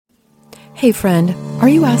Hey friend, are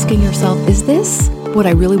you asking yourself, is this what I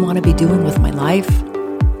really want to be doing with my life?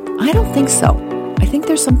 I don't think so. I think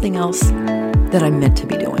there's something else that I'm meant to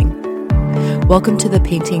be doing. Welcome to the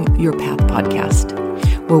Painting Your Path podcast,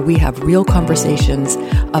 where we have real conversations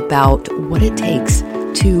about what it takes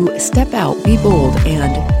to step out, be bold,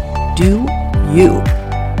 and do you.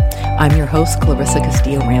 I'm your host, Clarissa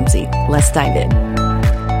Castillo-Ramsey. Let's dive in.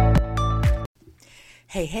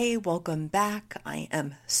 Hey, welcome back. I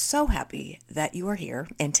am so happy that you are here.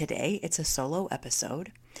 And today it's a solo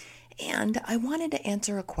episode. And I wanted to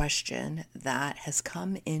answer a question that has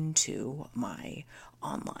come into my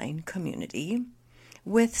online community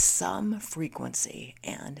with some frequency.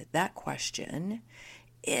 And that question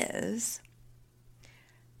is,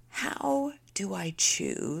 how do I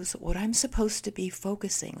choose what I'm supposed to be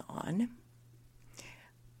focusing on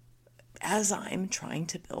as I'm trying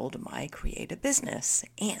to build my creative business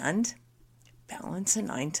and balance a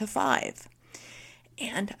 9-to-5?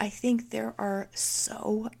 And I think there are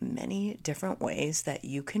so many different ways that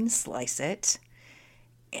you can slice it.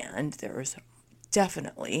 And there's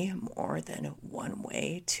definitely more than one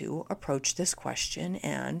way to approach this question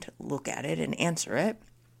and look at it and answer it.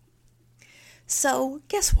 So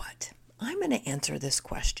guess what? I'm going to answer this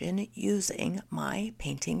question using my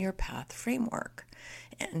Painting Your Path framework.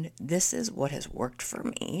 And this is what has worked for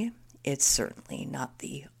me. It's certainly not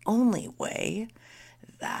the only way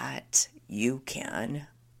that you can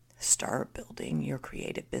start building your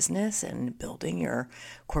creative business and building your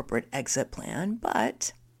corporate exit plan,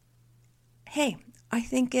 but hey, I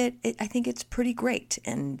think it's pretty great,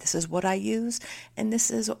 and this is what I use, and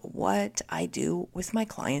this is what I do with my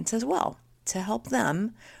clients as well to help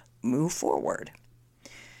them move forward.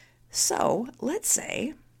 So let's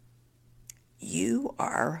say you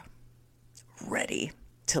are ready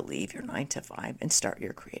to leave your 9-to-5 and start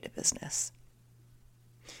your creative business.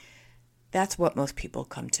 That's what most people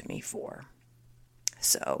come to me for.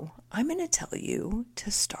 So I'm going to tell you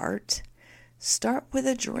to start with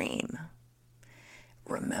a dream.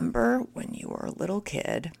 Remember when you were a little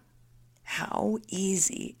kid, how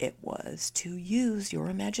easy it was to use your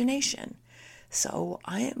imagination. So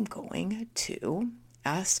I am going to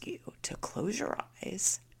ask you to close your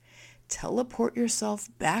eyes, teleport yourself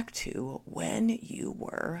back to when you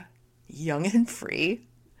were young and free,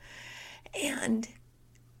 and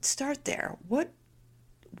start there.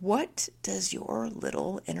 What does your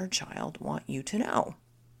little inner child want you to know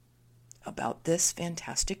about this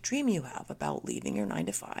fantastic dream you have about leaving your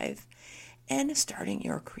 9-to-5 and starting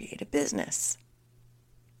your creative business?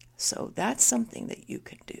 So that's something that you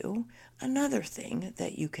can do. Another thing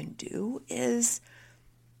that you can do is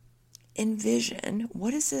envision,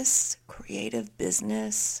 what does this creative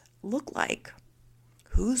business look like?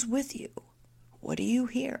 Who's with you? What do you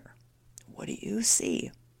hear? What do you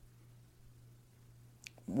see?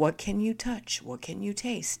 What can you touch? What can you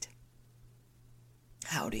taste?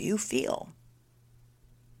 How do you feel?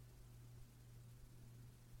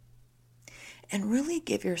 And really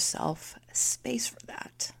give yourself space for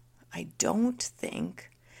that. I don't think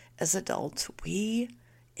as adults we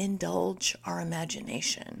indulge our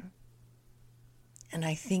imagination. And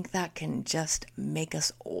I think that can just make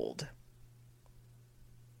us old.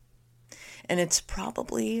 And it's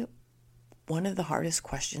probably one of the hardest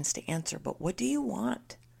questions to answer, but what do you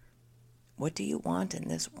want? What do you want in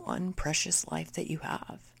this one precious life that you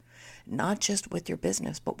have? Not just with your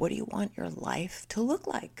business, but what do you want your life to look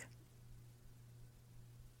like?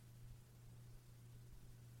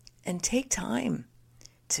 And take time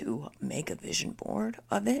to make a vision board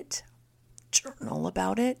of it, journal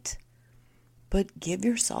about it, but give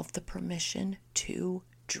yourself the permission to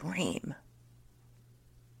dream.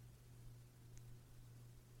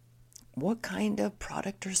 What kind of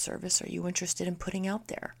product or service are you interested in putting out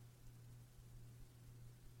there?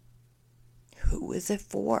 Who is it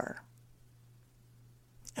for?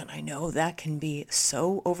 And I know that can be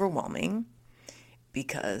so overwhelming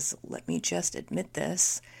because, let me just admit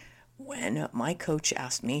this, when my coach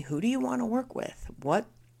asked me, who do you want to work with? What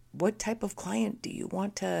type of client do you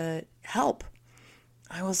want to help?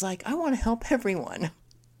 I was like, I want to help everyone.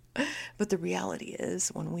 But the reality is,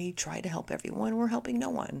 when we try to help everyone, we're helping no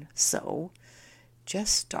one. So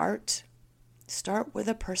just start with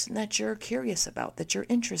a person that you're curious about, that you're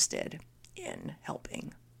interested in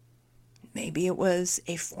helping. Maybe it was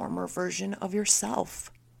a former version of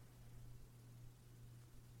yourself.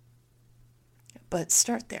 But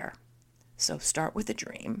start there. So start with a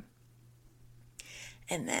dream.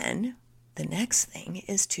 And then the next thing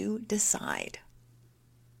is to decide.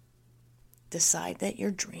 Decide that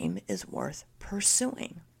your dream is worth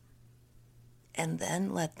pursuing. And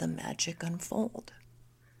then let the magic unfold.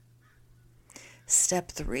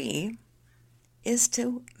 Step 3 is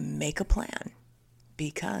to make a plan,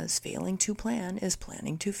 because failing to plan is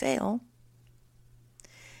planning to fail.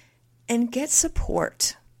 And get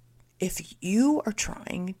support. If you are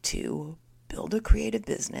trying to build a creative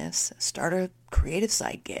business, start a creative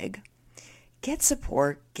side gig, get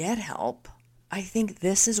support, get help. I think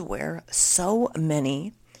this is where so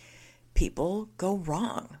many people go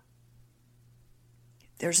wrong.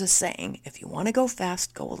 There's a saying, if you want to go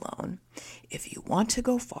fast, go alone. If you want to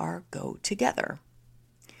go far, go together.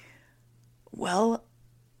 Well,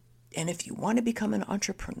 and if you want to become an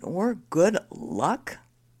entrepreneur, good luck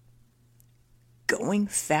going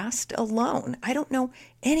fast alone. I don't know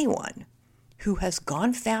anyone who has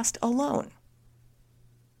gone fast alone.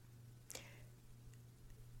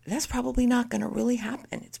 That's probably not going to really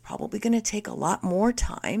happen. It's probably going to take a lot more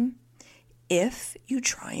time if you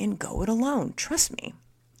try and go it alone. Trust me.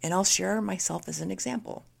 And I'll share myself as an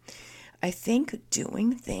example. I think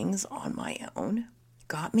doing things on my own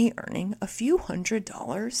got me earning a few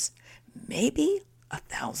 $100s, maybe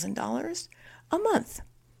 $1,000 a month.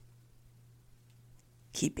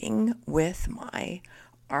 Keeping with my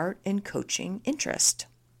art and coaching interest.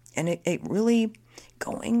 And it really,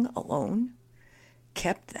 going alone,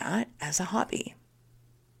 kept that as a hobby,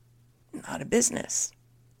 not a business.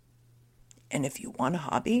 And if you want a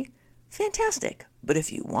hobby, fantastic. But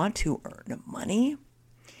if you want to earn money,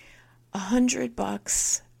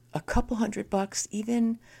 $100, a couple $100,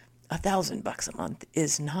 even $1,000 a month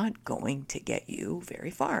is not going to get you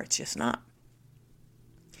very far. It's just not.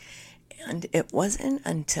 And it wasn't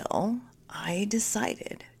until I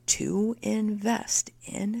decided to invest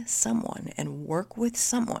in someone and work with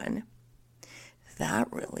someone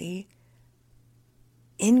that really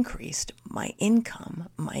increased my income,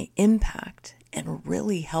 my impact, and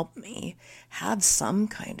really helped me have some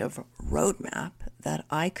kind of roadmap that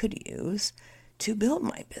I could use to build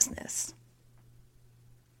my business.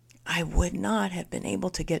 I would not have been able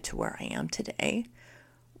to get to where I am today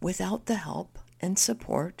without the help and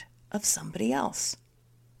support of somebody else.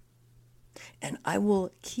 And I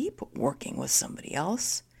will keep working with somebody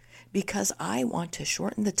else because I want to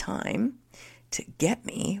shorten the time to get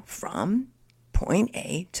me from point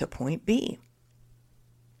A to point B.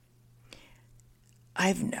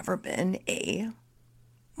 I've never been a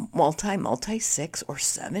multi 6 or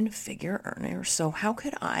 7 figure earner, so how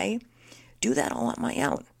could I do that all on my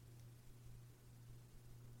own?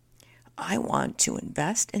 I want to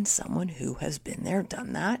invest in someone who has been there,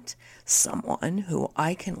 done that, someone who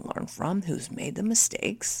I can learn from, who's made the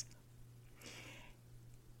mistakes.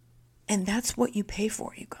 And that's what you pay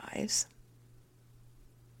for, you guys.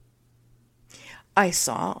 I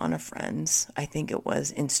saw on a friend's, I think it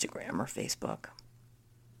was Instagram or Facebook,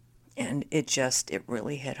 and it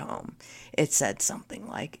really hit home. It said something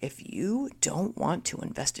like, if you don't want to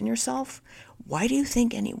invest in yourself, why do you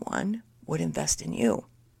think anyone would invest in you?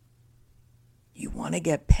 You want to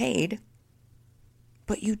get paid,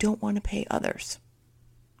 but you don't want to pay others.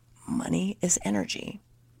 Money is energy.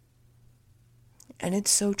 And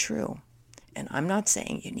it's so true. And I'm not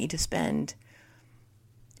saying you need to spend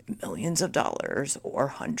millions of dollars or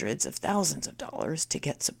hundreds of thousands of dollars to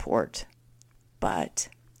get support. But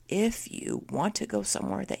if you want to go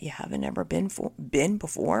somewhere that you haven't ever been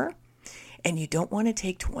before, and you don't want to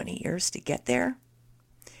take 20 years to get there,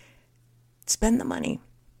 spend the money.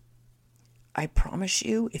 I promise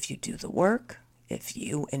you, if you do the work, if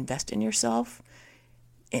you invest in yourself,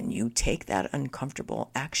 and you take that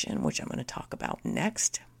uncomfortable action, which I'm going to talk about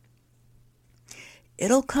next,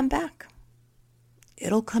 it'll come back.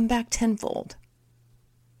 It'll come back tenfold.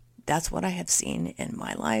 That's what I have seen in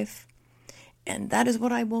my life, and that is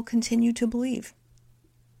what I will continue to believe.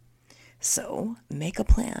 So make a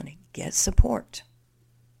plan, get support.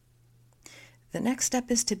 The next step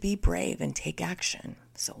is to be brave and take action.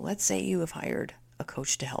 So let's say you have hired a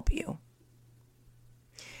coach to help you.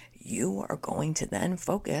 You are going to then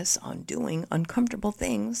focus on doing uncomfortable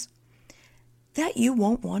things that you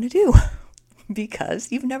won't want to do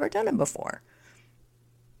because you've never done them before.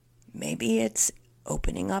 Maybe it's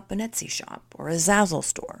opening up an Etsy shop or a Zazzle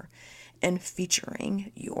store and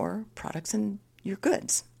featuring your products and your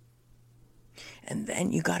goods. And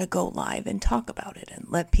then you got to go live and talk about it and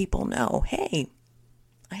let people know, hey,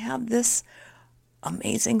 I have this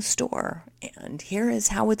amazing store and here's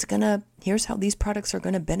how these products are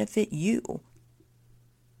going to benefit you.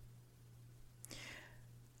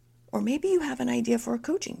 Or maybe you have an idea for a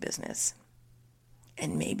coaching business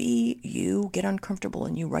and maybe you get uncomfortable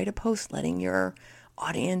and you write a post letting your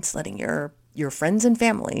audience, letting your friends and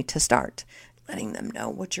family to start, letting them know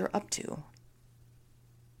what you're up to.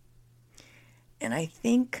 And I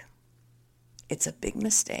think it's a big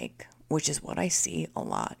mistake, which is what I see a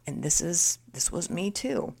lot. And this was me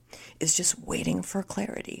too, is just waiting for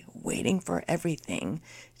clarity, waiting for everything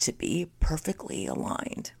to be perfectly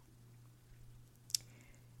aligned,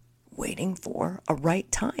 waiting for a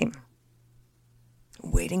right time,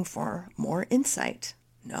 waiting for more insight.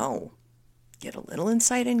 No, get a little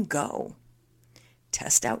insight and go.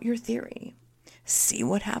 Test out your theory. See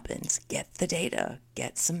what happens. Get the data.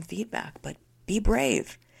 Get some feedback. But be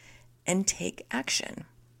brave and take action.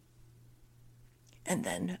 And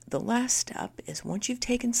then the last step is, once you've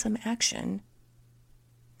taken some action,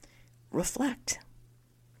 reflect.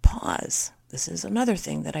 Pause. This is another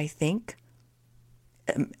thing that I think,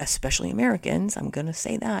 especially Americans, I'm going to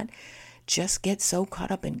say that, just get so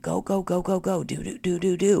caught up in go, go, go, go, go,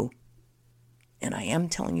 do. And I am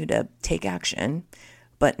telling you to take action,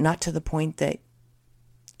 but not to the point that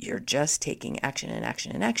you're just taking action and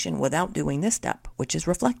action and action without doing this step, which is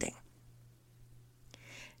reflecting.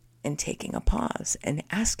 And taking a pause and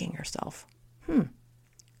asking yourself,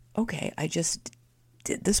 okay, I just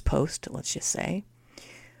did this post, let's just say.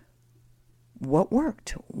 What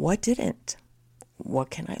worked? What didn't? What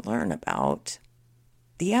can I learn about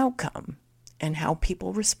the outcome and how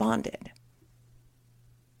people responded?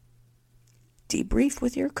 Debrief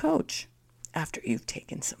with your coach after you've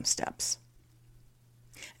taken some steps.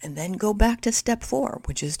 And then go back to step 4,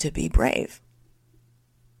 which is to be brave.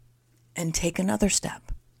 And take another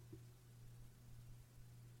step.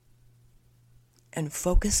 And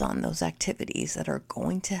focus on those activities that are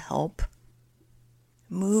going to help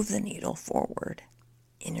move the needle forward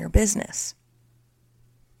in your business.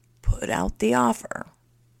 Put out the offer.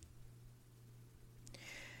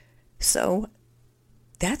 So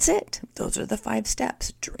that's it. Those are the 5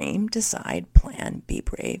 steps. Dream, decide, plan, be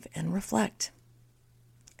brave, and reflect.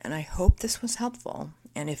 And I hope this was helpful.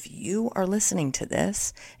 And if you are listening to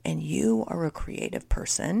this and you are a creative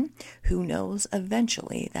person who knows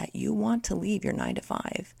eventually that you want to leave your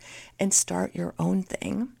 9-to-5 and start your own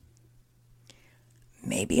thing,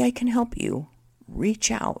 maybe I can help you.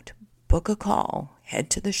 Reach out, book a call, head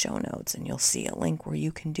to the show notes, and you'll see a link where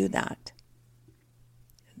you can do that.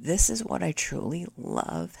 This is what I truly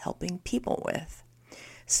love helping people with,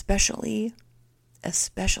 especially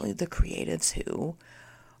the creatives who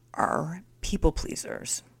are people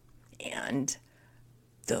pleasers and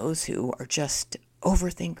those who are just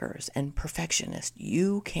overthinkers and perfectionists.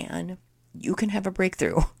 You can have a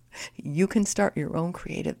breakthrough. You can start your own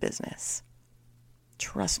creative business.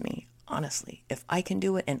 Trust me, honestly, if I can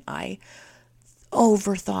do it, and I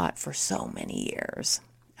overthought for so many years.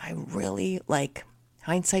 I really,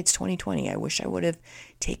 hindsight's 2020. I wish I would have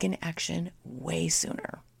taken action way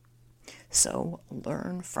sooner. So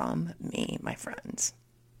learn from me, my friends.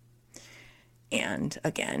 And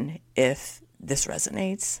again, if this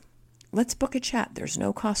resonates, let's book a chat. There's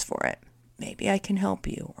no cost for it. Maybe I can help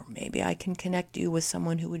you, or maybe I can connect you with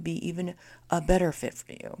someone who would be even a better fit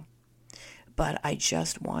for you. But I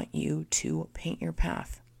just want you to paint your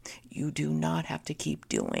path. You do not have to keep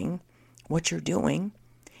doing what you're doing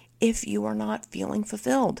if you are not feeling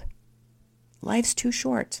fulfilled. Life's too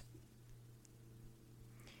short.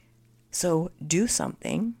 So do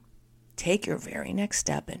something. Take your very next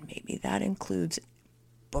step, and maybe that includes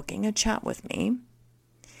booking a chat with me.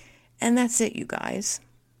 And that's it, you guys.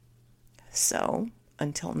 So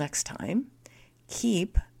until next time,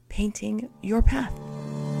 keep painting your path.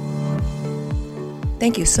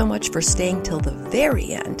 Thank you so much for staying till the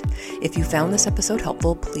very end. If you found this episode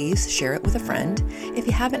helpful, please share it with a friend. If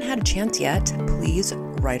you haven't had a chance yet, please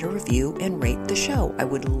write a review and rate the show. I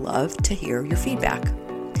would love to hear your feedback.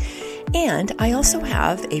 And I also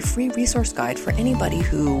have a free resource guide for anybody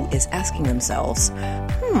who is asking themselves,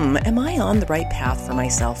 am I on the right path for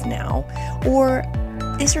myself now? Or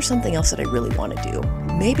is there something else that I really want to do?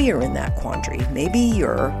 Maybe you're in that quandary. Maybe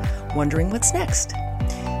you're wondering what's next.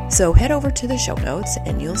 So head over to the show notes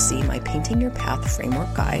and you'll see my Painting Your Path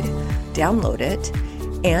framework guide. Download it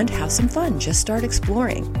and have some fun. Just start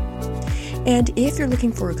exploring. And if you're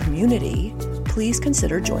looking for a community, please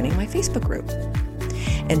consider joining my Facebook group.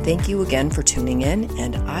 And thank you again for tuning in,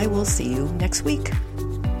 and I will see you next week.